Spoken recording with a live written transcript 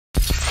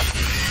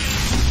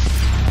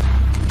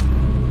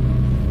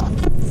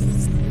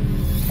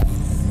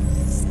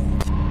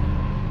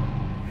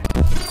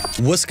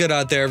What's good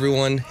out there,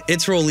 everyone?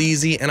 It's Roll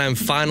Easy, and I'm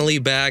finally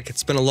back.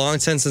 It's been a long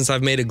time since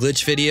I've made a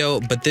glitch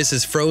video, but this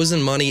is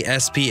Frozen Money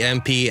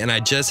SPMP, and I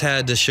just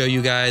had to show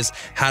you guys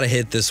how to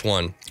hit this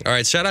one. All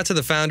right, shout out to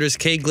the founders,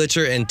 K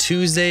Glitcher and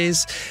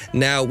Tuesdays.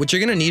 Now, what you're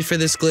gonna need for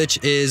this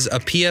glitch is a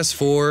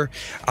PS4.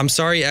 I'm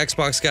sorry,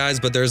 Xbox guys,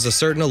 but there's a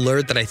certain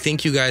alert that I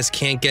think you guys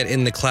can't get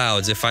in the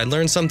clouds. If I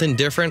learn something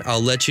different,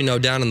 I'll let you know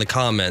down in the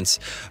comments.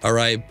 All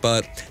right,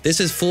 but this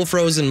is full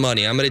Frozen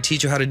Money. I'm gonna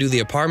teach you how to do the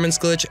apartments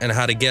glitch and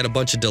how to get a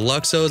bunch of deluxos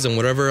and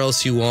whatever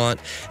else you want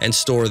and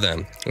store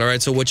them. All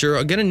right, so what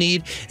you're gonna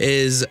need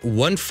is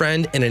one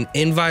friend and an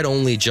invite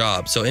only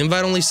job. So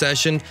invite only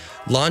session,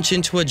 launch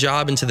into a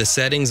job into the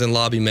settings and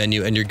lobby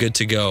menu, and you're good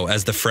to go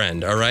as the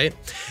friend. All right,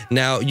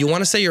 now you want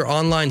to set your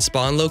online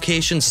spawn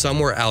location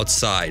somewhere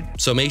outside,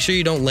 so make sure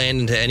you don't land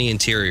into any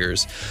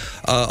interiors.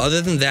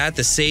 Other than that,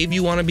 the save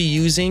you want to be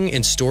using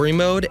in story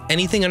mode,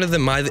 anything under the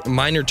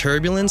minor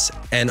turbulence,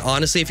 and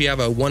honestly, if you have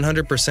a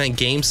 100%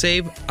 game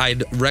save,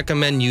 I'd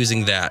recommend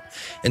using that.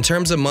 In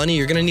terms of money,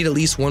 you're gonna need at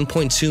least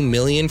 1.2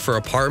 million for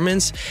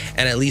apartments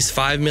and at least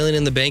 5 million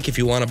in the bank if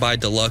you want to buy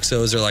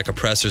deluxos or like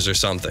oppressors or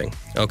something.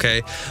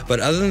 Okay,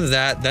 but other than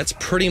that, that's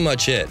pretty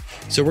much it.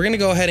 So we're gonna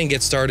go ahead and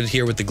get started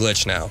here with the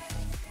glitch now.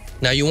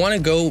 Now you want to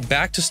go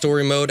back to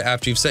story mode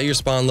after you've set your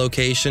spawn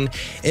location,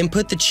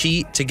 input the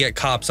cheat to get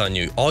cops on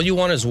you. All you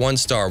want is 1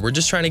 star. We're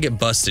just trying to get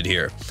busted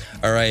here.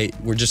 All right,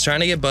 we're just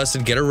trying to get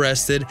busted, get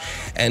arrested,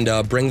 and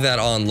bring that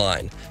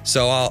online.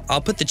 So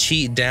I'll put the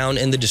cheat down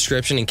in the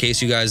description in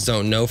case you guys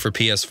don't know for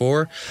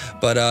PS4.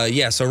 But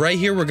yeah, so right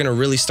here, we're gonna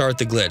really start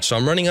the glitch. So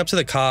I'm running up to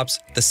the cops.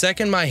 The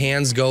second my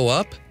hands go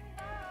up,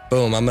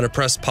 boom, I'm gonna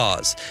press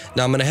pause.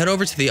 Now I'm gonna head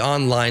over to the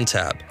online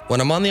tab. When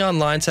I'm on the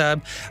online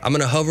tab, I'm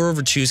gonna hover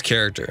over choose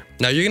character.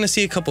 Now you're gonna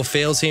see a couple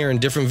fails here and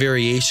different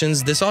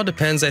variations. This all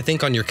depends, I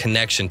think, on your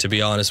connection, to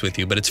be honest with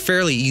you, but it's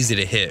fairly easy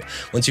to hit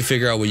once you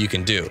figure out what you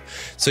can do.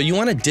 So you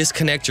wanna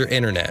disconnect your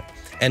internet.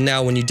 And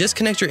now when you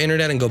disconnect your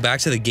internet and go back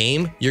to the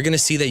game, you're gonna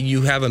see that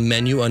you have a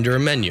menu under a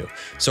menu.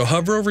 So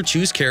hover over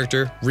choose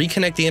character,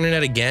 reconnect the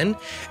internet again,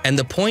 and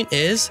the point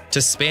is to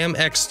spam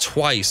X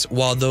twice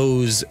while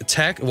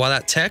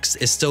that text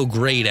is still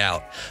grayed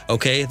out.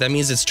 Okay, that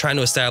means it's trying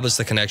to establish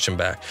the connection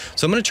back.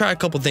 So I'm gonna try a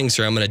couple things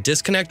here. I'm gonna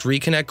disconnect,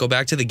 reconnect, go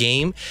back to the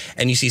game,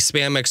 and you see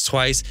spam X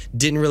twice,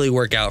 didn't really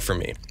work out for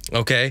me.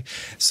 Okay,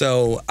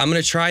 so I'm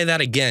gonna try that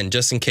again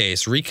just in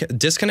case.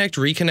 Disconnect,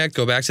 reconnect,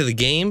 go back to the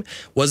game,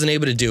 wasn't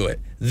able to do it.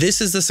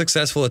 This is the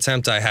successful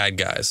attempt I had,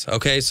 guys.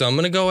 Okay, so I'm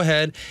gonna go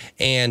ahead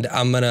and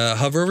I'm gonna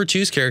hover over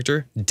choose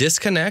character,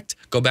 disconnect,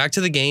 go back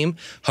to the game,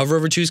 hover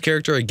over choose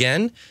character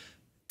again,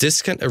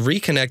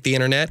 reconnect the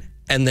internet,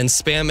 and then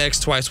spam X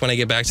twice when I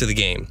get back to the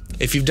game.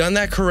 If you've done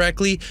that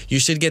correctly, you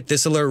should get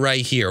this alert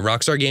right here.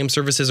 Rockstar Game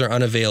Services are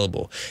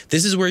unavailable.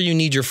 This is where you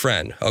need your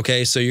friend,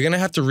 okay? So you're gonna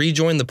have to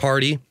rejoin the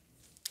party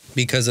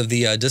because of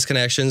the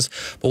disconnections.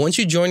 But once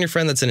you join your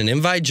friend that's in an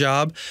invite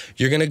job,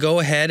 you're gonna go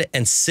ahead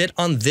and sit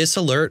on this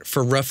alert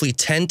for roughly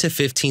 10 to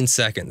 15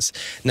 seconds.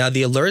 Now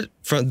the alert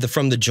from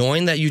the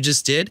join that you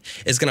just did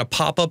is gonna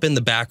pop up in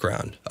the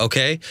background,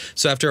 okay?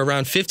 So after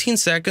around 15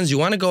 seconds, you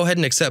wanna go ahead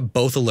and accept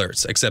both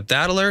alerts, accept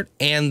that alert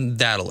and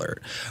that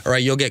alert. All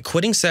right, you'll get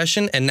quitting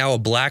session and now a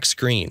black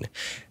screen.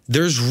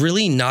 There's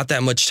really not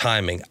that much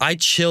timing. I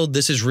chilled,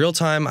 this is real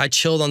time. I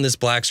chilled on this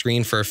black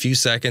screen for a few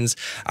seconds.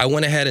 I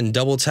went ahead and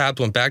double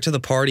tapped, went back to the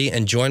party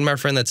and joined my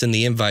friend that's in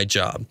the invite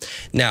job.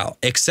 Now,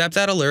 accept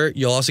that alert.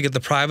 You'll also get the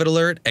private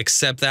alert,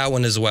 accept that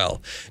one as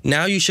well.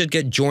 Now you should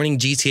get joining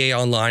GTA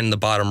Online in the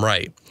bottom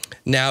right.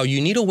 Now you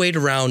need to wait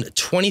around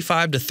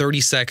 25 to 30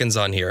 seconds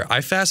on here.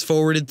 I fast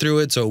forwarded through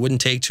it so it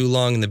wouldn't take too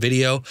long in the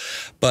video,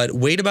 but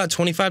wait about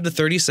 25 to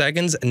 30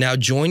 seconds. Now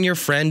join your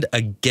friend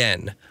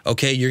again.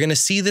 Okay, you're gonna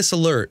see this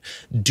alert.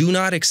 Do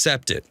not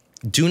accept it.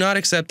 Do not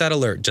accept that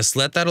alert. Just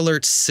let that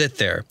alert sit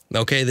there.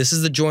 Okay, this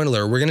is the join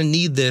alert. We're gonna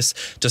need this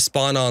to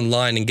spawn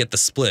online and get the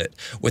split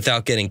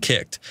without getting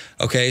kicked.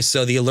 Okay,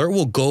 so the alert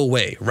will go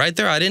away. Right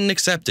there, I didn't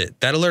accept it.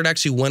 That alert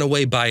actually went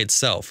away by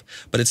itself,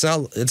 but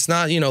it's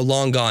not, you know,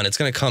 long gone. It's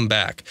gonna come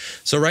back.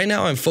 So right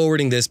now I'm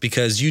forwarding this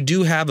because you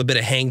do have a bit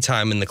of hang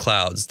time in the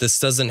clouds. This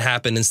doesn't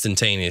happen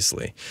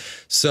instantaneously.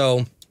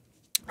 So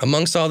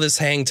amongst all this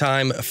hang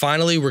time,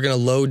 finally, we're gonna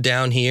load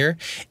down here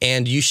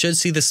and you should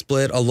see the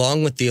split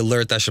along with the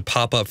alert that should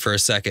pop up for a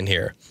second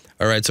here.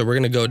 All right, so we're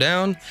gonna go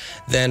down,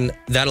 then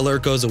that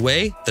alert goes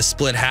away, the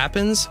split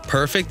happens,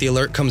 perfect, the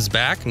alert comes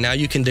back, now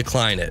you can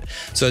decline it.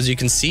 So as you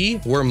can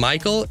see, we're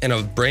Michael in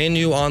a brand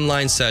new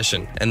online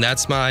session, and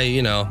that's my,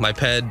 you know, my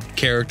pet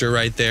character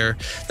right there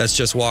that's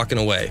just walking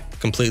away,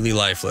 completely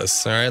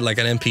lifeless, all right, like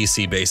an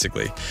NPC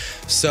basically.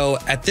 So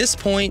at this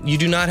point, you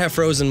do not have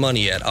frozen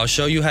money yet. I'll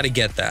show you how to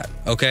get that,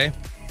 okay?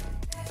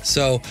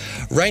 So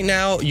right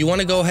now you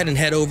want to go ahead and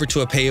head over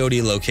to a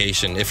peyote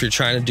location if you're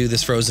trying to do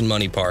this frozen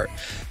money part.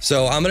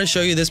 So I'm going to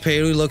show you this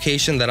peyote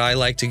location that I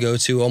like to go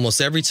to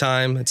almost every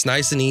time. It's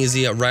nice and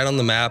easy, right on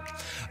the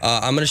map.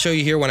 I'm going to show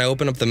you here when I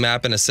open up the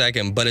map in a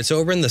second, but it's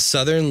over in the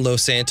southern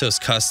Los Santos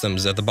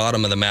Customs at the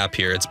bottom of the map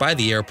here. It's by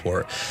the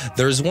airport.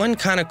 There's one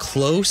kind of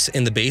close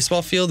in the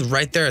baseball field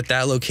right there at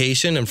that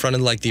location in front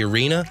of like the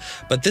arena,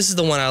 but this is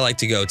the one I like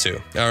to go to.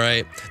 All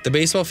right, the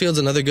baseball field's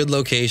another good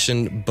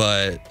location,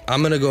 but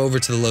I'm going to go over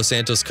to the Los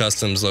Santos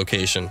Customs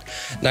location.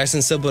 Nice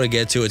and simple to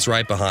get to. It's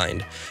right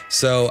behind.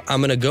 So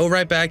I'm going to go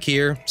right back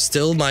here,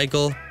 still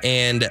Michael,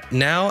 and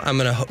now I'm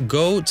going to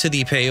go to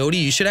the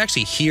peyote. You should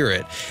actually hear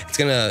it. It's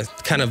going to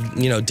kind of,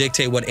 you know,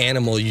 dictate what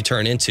animal you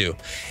turn into.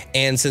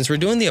 And since we're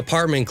doing the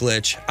apartment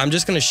glitch, I'm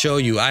just going to show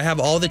you. I have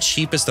all the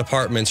cheapest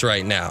apartments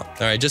right now.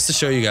 All right, just to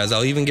show you guys,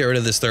 I'll even get rid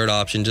of this third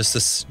option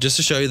just to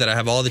show you that I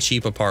have all the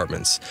cheap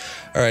apartments.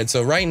 All right,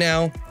 so right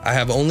now I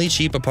have only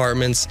cheap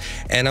apartments,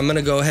 and I'm going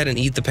to go ahead and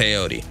eat the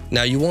peyote.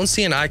 Now you won't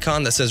see an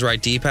icon that says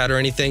right D-pad or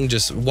anything.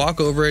 Just walk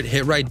over it,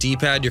 hit right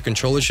D-pad, your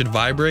controller should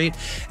vibrate,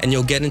 and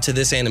you'll get into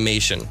this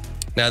animation.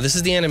 Now this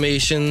is the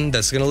animation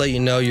that's going to let you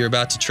know you're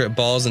about to trip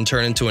balls and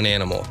turn into an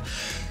animal.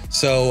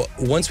 So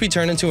once we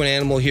turn into an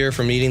animal here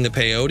from eating the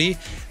peyote,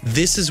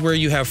 this is where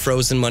you have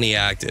frozen money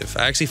active.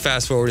 I actually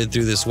fast forwarded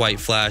through this white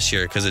flash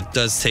here because it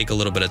does take a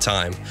little bit of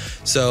time.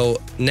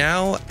 So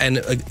now,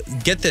 and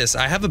get this,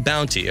 I have a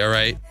bounty, all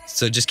right?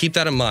 So just keep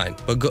that in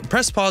mind. But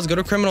press pause, go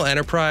to Criminal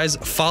Enterprise,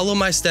 follow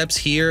my steps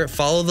here,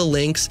 follow the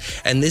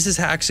links, and this is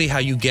actually how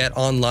you get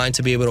online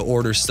to be able to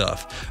order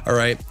stuff, all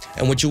right?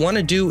 And what you want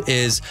to do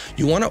is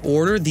you want to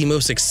order the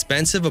most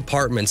expensive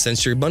apartments.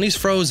 Since your money's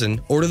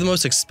frozen, order the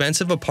most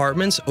expensive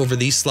apartments over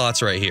these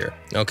slots right here,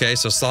 okay?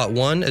 So slot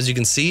 1, as you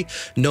can see,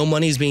 no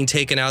money is being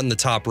taken out in the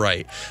top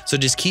right. So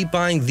just keep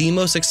buying the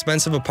most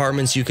expensive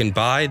apartments you can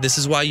buy. This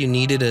is why you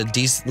needed a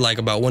decent, like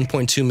about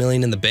 1.2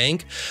 million in the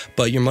bank,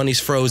 but your money's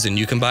frozen.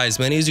 You can buy as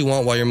many as you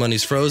want while your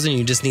money's frozen.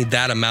 You just need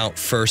that amount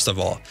first of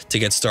all to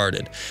get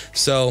started.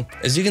 So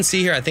as you can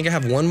see here, I think I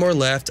have one more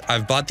left.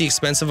 I've bought the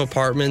expensive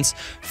apartments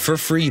for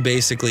free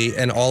basically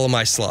in all of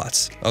my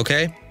slots,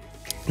 okay?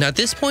 Now at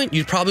this point,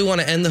 you'd probably want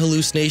to end the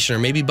hallucination or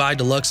maybe buy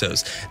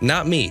Deluxos.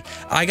 Not me.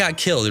 I got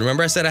killed.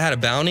 Remember I said I had a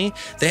bounty?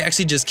 They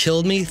actually just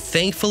killed me.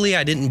 Thankfully,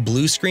 I didn't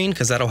blue screen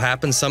because that'll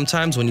happen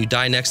sometimes when you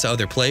die next to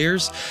other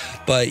players.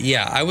 But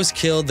yeah, I was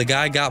killed. The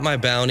guy got my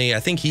bounty. I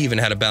think he even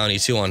had a bounty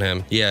too on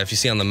him. Yeah, if you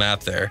see on the map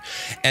there.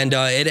 And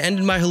it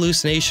ended my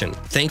hallucination.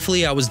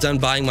 Thankfully, I was done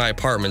buying my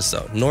apartments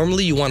though.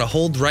 Normally, you want to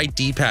hold right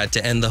D-pad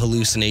to end the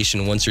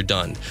hallucination once you're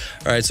done.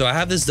 All right, so I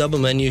have this double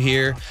menu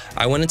here.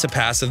 I went into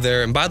passive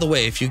there. And by the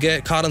way, if you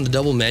get caught on the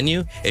double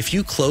menu, if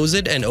you close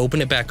it and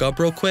open it back up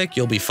real quick,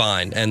 you'll be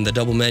fine and the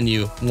double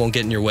menu won't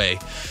get in your way.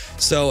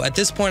 So at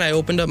this point, I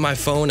opened up my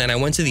phone and I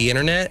went to the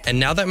internet, and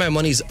now that my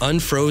money's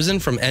unfrozen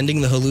from ending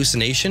the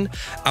hallucination,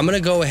 I'm gonna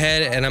go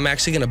ahead and I'm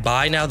actually gonna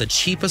buy now the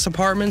cheapest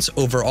apartments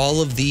over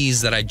all of these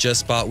that I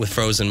just bought with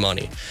frozen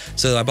money.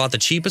 So I bought the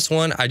cheapest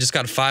one. I just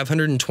got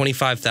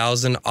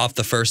 525,000 off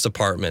the first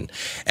apartment,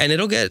 and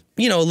it'll get,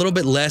 you know, a little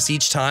bit less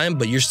each time,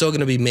 but you're still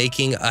gonna be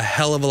making a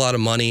hell of a lot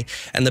of money.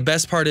 And the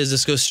best part is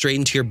this goes straight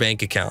into your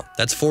bank account.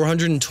 That's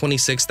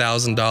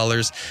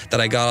 $426,000 that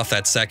I got off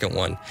that second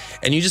one.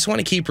 And you just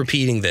wanna keep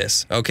repeating this.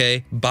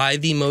 Okay, buy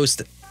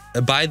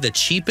the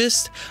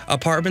cheapest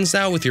apartments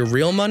now with your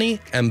real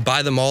money and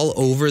buy them all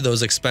over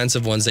those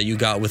expensive ones that you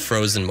got with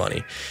frozen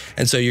money.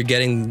 And so you're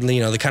getting, you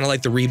know, the kind of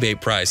like the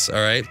rebate price,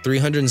 all right?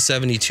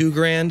 372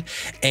 grand.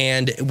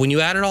 And when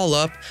you add it all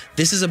up,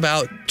 this is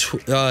about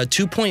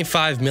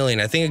 2.5 million.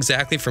 I think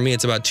exactly for me,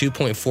 it's about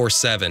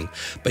 2.47.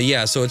 But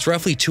yeah, so it's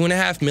roughly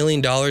 $2.5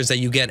 million that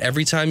you get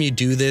every time you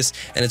do this,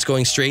 and it's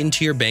going straight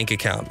into your bank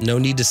account. No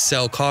need to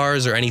sell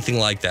cars or anything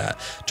like that.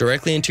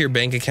 Directly into your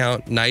bank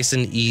account, nice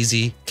and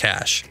easy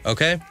cash.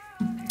 Okay?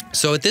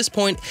 So at this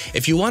point,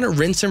 if you want to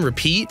rinse and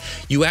repeat,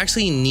 you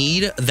actually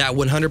need that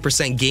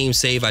 100% game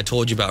save I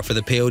told you about for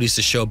the peyotes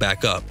to show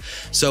back up.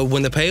 So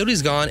when the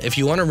peyote's gone, if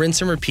you want to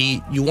rinse and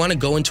repeat, you want to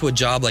go into a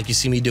job like you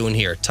see me doing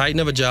here. Tighten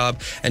up a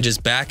job and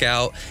just back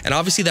out. And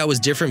obviously that was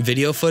different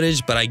video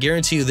footage, but I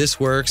guarantee you this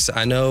works.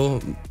 I know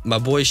my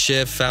boy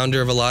Schiff,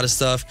 founder of a lot of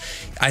stuff,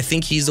 I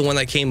think he's the one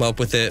that came up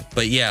with it.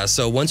 But yeah,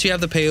 so once you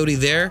have the peyote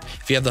there,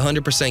 if you have the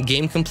 100%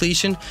 game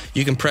completion,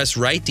 you can press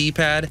right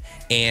D-pad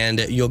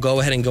and you'll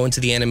go ahead and go into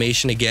the animation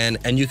again,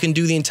 and you can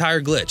do the entire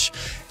glitch.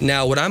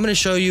 Now, what I'm going to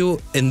show you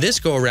in this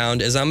go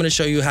around is I'm going to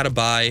show you how to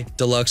buy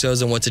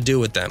Deluxos and what to do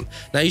with them.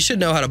 Now, you should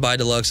know how to buy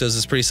Deluxos.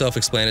 It's pretty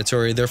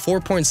self-explanatory. They're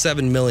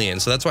 4.7 million,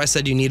 so that's why I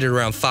said you needed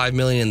around 5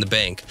 million in the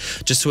bank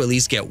just to at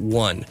least get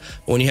one.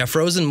 When you have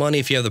frozen money,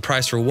 if you have the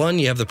price for one,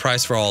 you have the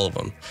price for all of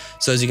them.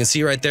 So as you can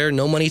see right there,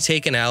 no money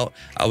taken out.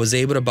 I was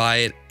able to buy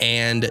it,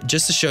 and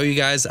just to show you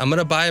guys, I'm going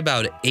to buy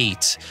about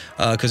 8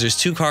 because there's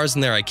 2 cars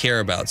in there I care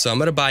about. So I'm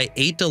going to buy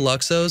 8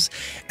 Deluxos,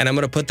 and I'm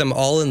going to put them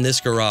all in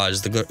this garage,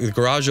 the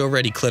garage over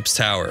at Eclipse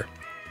Tower.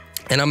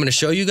 And I'm going to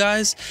show you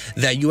guys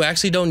that you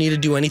actually don't need to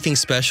do anything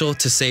special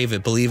to save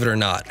it, believe it or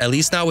not. At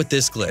least not with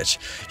this glitch.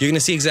 You're going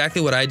to see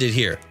exactly what I did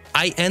here.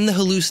 I end the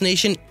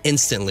hallucination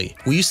instantly.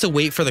 We used to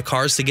wait for the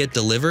cars to get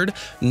delivered.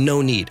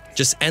 No need.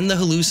 Just end the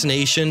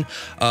hallucination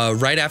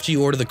right after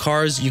you order the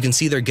cars. You can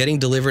see they're getting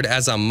delivered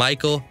as I'm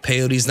Michael.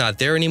 Peyote's not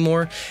there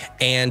anymore.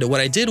 And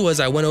what I did was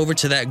I went over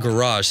to that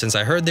garage. Since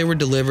I heard they were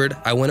delivered,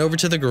 I went over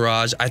to the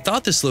garage. I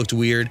thought this looked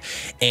weird,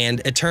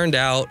 and it turned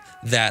out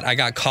that I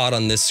got caught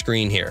on this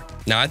screen here.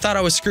 Now, I thought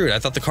I was screwed. I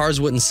thought the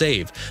cars wouldn't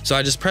save. So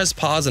I just pressed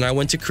pause and I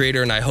went to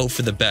creator and I hope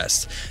for the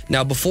best.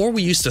 Now, before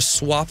we used to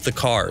swap the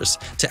cars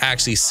to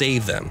actually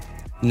save them.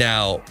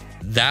 Now,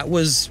 that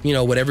was,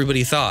 what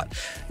everybody thought.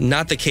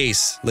 Not the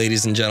case,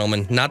 ladies and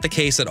gentlemen, not the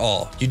case at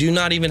all. You do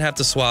not even have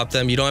to swap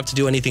them. You don't have to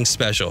do anything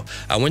special.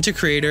 I went to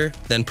creator,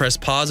 then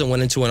pressed pause and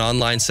went into an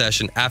online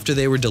session after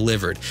they were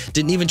delivered.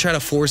 Didn't even try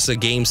to force a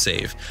game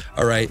save.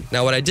 All right.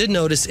 Now, what I did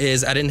notice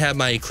is I didn't have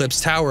my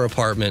Eclipse Tower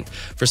apartment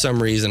for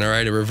some reason. All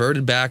right. It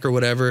reverted back or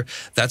whatever.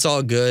 That's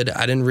all good.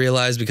 I didn't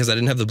realize because I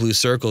didn't have the blue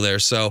circle there.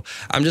 So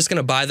I'm just going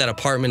to buy that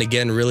apartment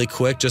again really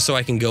quick just so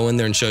I can go in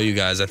there and show you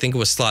guys. I think it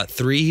was slot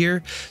 3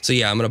 here. So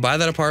yeah, I'm going to buy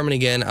that apartment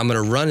again. I'm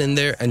going to run in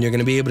there and you're going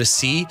to be able to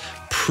see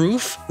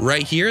proof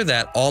right here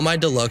that all my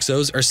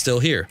Deluxos are still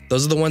here.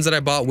 Those are the ones that I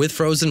bought with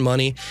frozen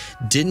money.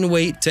 Didn't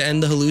wait to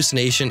end the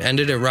hallucination,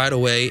 ended it right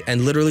away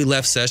and literally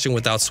left session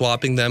without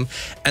swapping them,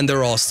 and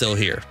they're all still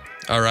here.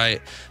 All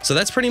right, so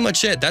that's pretty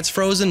much it. That's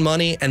frozen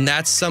money, and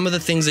that's some of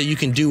the things that you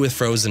can do with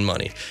frozen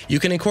money. You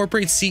can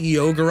incorporate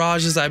CEO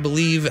garages, I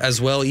believe,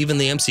 as well, even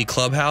the MC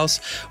Clubhouse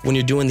when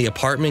you're doing the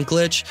apartment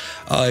glitch,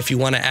 if you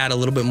want to add a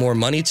little bit more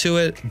money to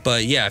it.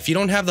 But yeah, if you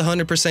don't have the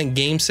 100%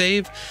 game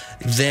save,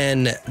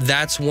 then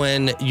that's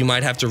when you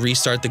might have to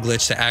restart the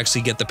glitch to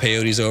actually get the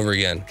peyotes over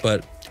again.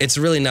 But it's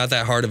really not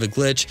that hard of a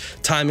glitch.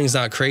 Timing's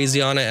not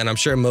crazy on it, and I'm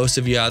sure most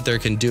of you out there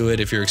can do it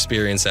if you're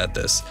experienced at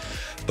this.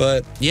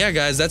 But yeah,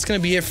 guys, that's going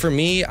to be it for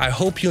me. I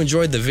hope you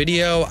enjoyed the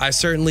video. I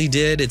certainly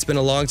did. It's been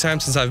a long time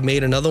since I've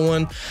made another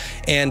one,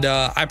 and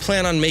I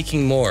plan on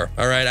making more.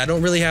 All right, I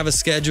don't really have a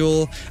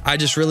schedule. I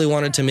just really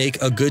wanted to make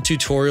a good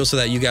tutorial so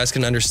that you guys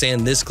can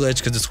understand this glitch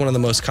because it's one of the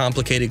most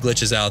complicated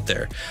glitches out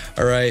there.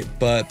 All right,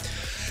 but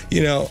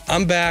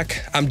I'm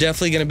back. I'm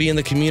definitely going to be in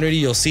the community.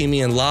 You'll see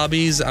me in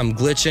lobbies. I'm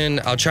glitching.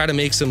 I'll try to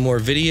make some more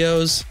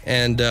videos.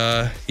 And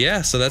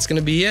yeah, so that's going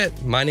to be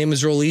it. My name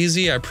is Roll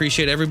Easy. I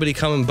appreciate everybody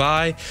coming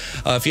by.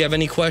 If you have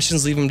any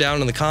questions, leave them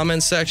down in the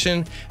comments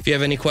section. If you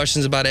have any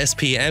questions about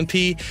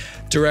SPMP,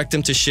 direct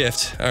them to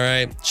Shift. All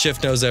right.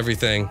 Shift knows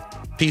everything.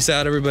 Peace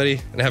out,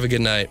 everybody, and have a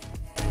good night.